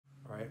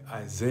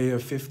Isaiah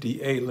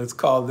 58. Let's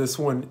call this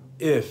one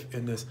If,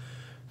 in this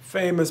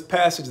famous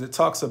passage that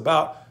talks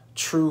about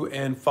true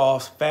and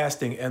false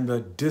fasting and the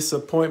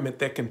disappointment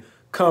that can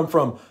come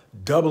from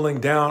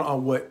doubling down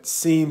on what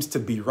seems to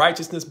be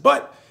righteousness,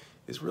 but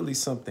is really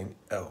something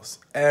else.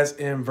 As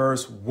in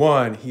verse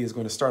 1, he is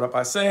going to start off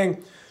by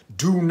saying,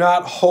 do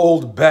not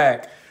hold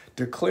back.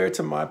 Declare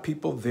to my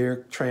people their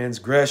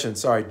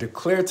transgressions.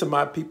 Declare to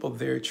my people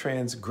their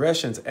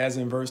transgressions. As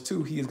in verse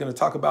 2, he is going to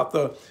talk about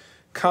the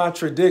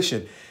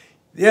contradiction.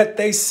 Yet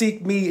they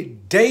seek me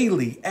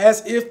daily,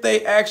 as if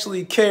they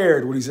actually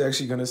cared. What he's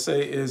actually going to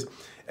say is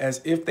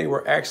as if they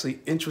were actually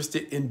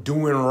interested in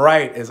doing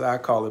right, as I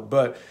call it,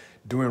 but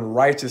doing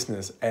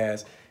righteousness,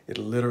 as it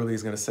literally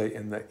is going to say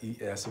in the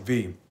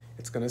ESV.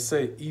 It's going to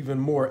say even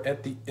more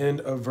at the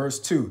end of verse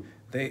 2.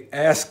 They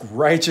ask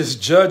righteous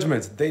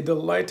judgments. They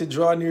delight to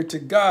draw near to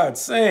God,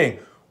 saying,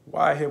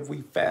 why have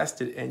we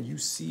fasted and you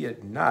see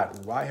it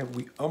not? Why have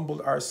we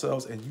humbled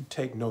ourselves and you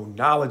take no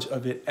knowledge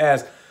of it?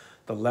 As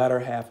the latter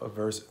half of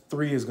verse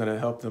 3 is going to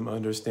help them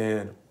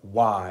understand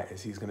why.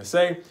 As he's going to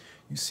say,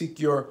 you seek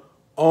your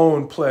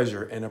own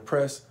pleasure and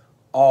oppress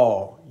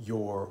all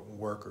your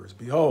workers.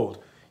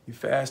 Behold, you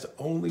fast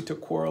only to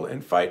quarrel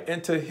and fight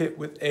and to hit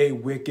with a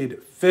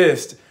wicked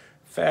fist.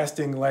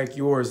 Fasting like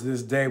yours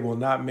this day will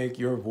not make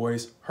your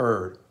voice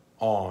heard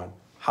on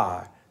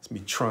high. It's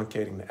me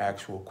truncating the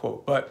actual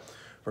quote. But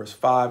verse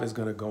 5 is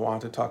going to go on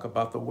to talk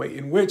about the way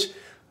in which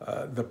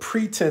the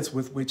pretense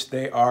with which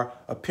they are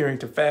appearing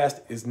to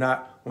fast is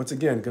not, once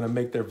again, going to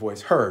make their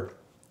voice heard.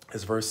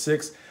 As verse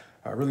 6,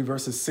 really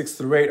verses 6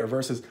 through 8 are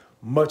verses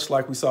much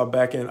like we saw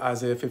back in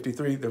Isaiah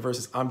 53. The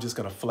verses I'm just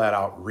going to flat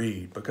out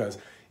read, because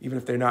even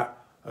if they're not,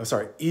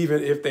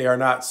 even if they are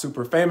not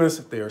super famous,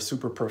 they are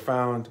super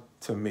profound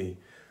to me.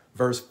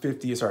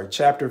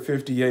 Chapter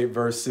 58,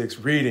 verse 6,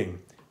 reading,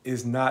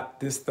 is not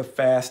this the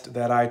fast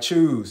that I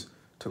choose,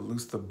 to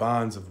loose the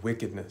bonds of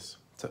wickedness,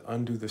 to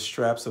undo the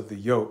straps of the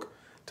yoke,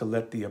 to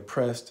let the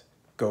oppressed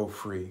go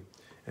free,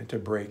 and to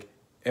break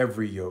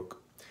every yoke?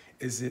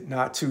 Is it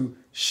not to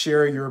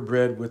share your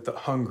bread with the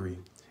hungry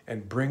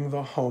and bring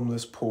the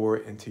homeless poor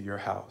into your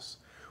house?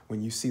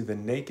 When you see the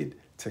naked,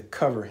 to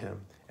cover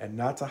him, and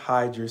not to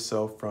hide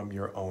yourself from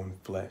your own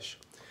flesh.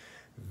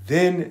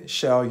 Then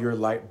shall your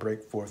light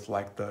break forth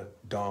like the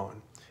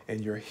dawn,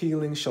 and your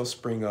healing shall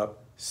spring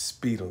up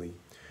speedily.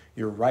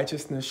 Your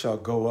righteousness shall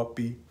go up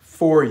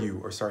before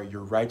you,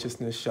 your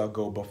righteousness shall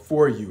go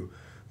before you.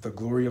 The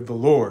glory of the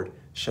Lord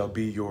shall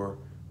be your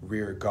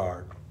rear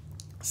guard.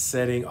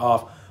 Setting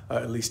off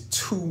at least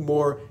two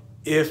more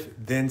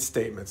if-then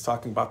statements,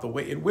 talking about the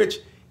way in which,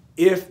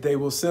 if they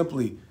will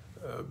simply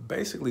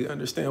basically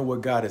understand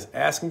what God is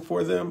asking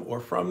for them or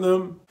from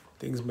them,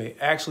 things may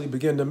actually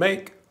begin to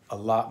make a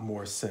lot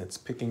more sense.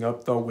 Picking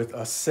up, though, with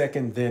a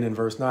second then in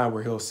verse 9,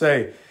 where he'll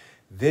say,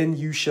 then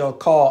you shall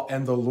call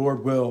and the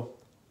Lord will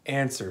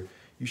answer.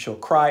 You shall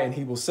cry and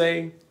he will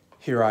say,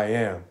 here I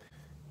am.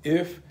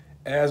 If,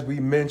 as we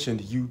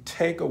mentioned, you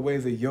take away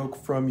the yoke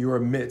from your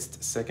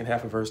midst, second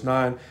half of verse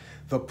 9,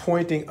 the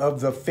pointing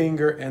of the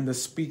finger and the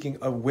speaking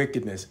of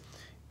wickedness,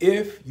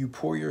 if you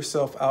pour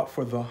yourself out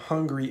for the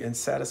hungry and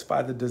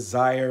satisfy the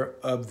desire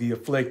of the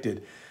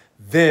afflicted,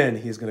 then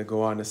he's going to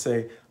go on to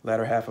say,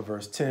 latter half of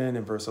verse 10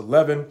 and verse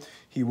 11,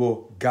 he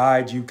will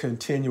guide you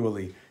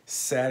continually,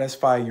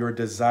 satisfy your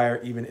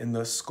desire even in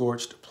the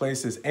scorched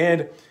places,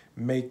 and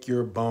make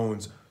your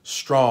bones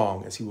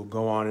strong. As he will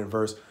go on in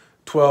verse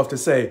 12 to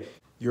say,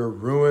 your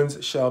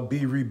ruins shall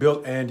be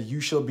rebuilt, and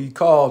you shall be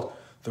called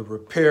the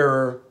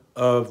repairer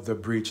of the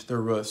breach, the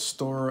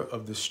restorer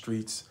of the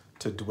streets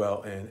to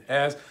dwell in.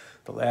 As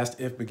the last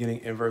if, beginning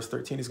in verse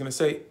 13, is going to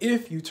say,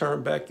 if you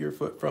turn back your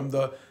foot from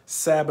the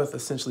Sabbath,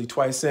 essentially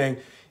twice saying,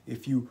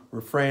 if you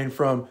refrain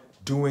from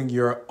doing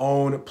your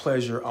own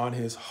pleasure on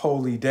his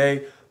holy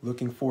day,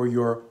 looking for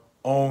your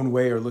own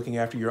way or looking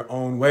after your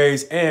own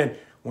ways, and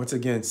once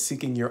again,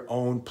 seeking your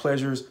own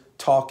pleasures,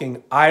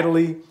 talking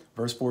idly,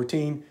 verse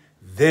 14,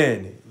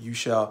 then you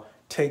shall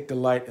take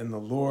delight in the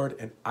Lord,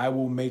 and I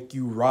will make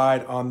you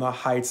ride on the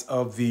heights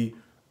of the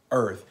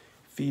earth,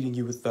 feeding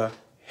you with the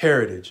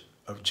heritage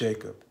of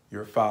Jacob,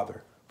 your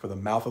father, for the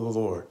mouth of the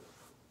Lord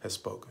has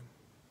spoken.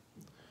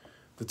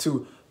 The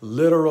two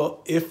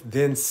literal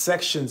if-then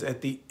sections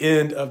at the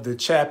end of the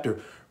chapter,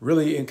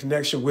 really in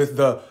connection with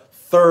the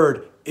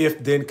third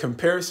if-then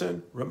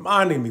comparison,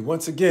 reminding me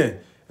once again,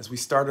 as we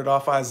started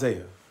off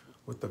Isaiah,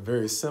 with the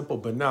very simple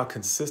but now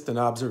consistent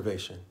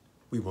observation,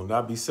 we will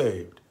not be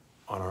saved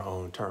on our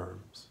own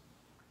terms.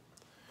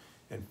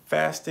 And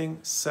fasting,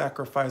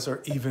 sacrifice,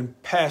 or even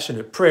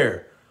passionate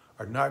prayer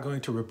are not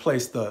going to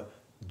replace the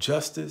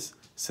justice,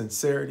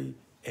 sincerity,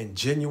 and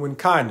genuine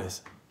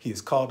kindness he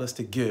has called us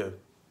to give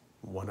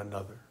one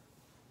another.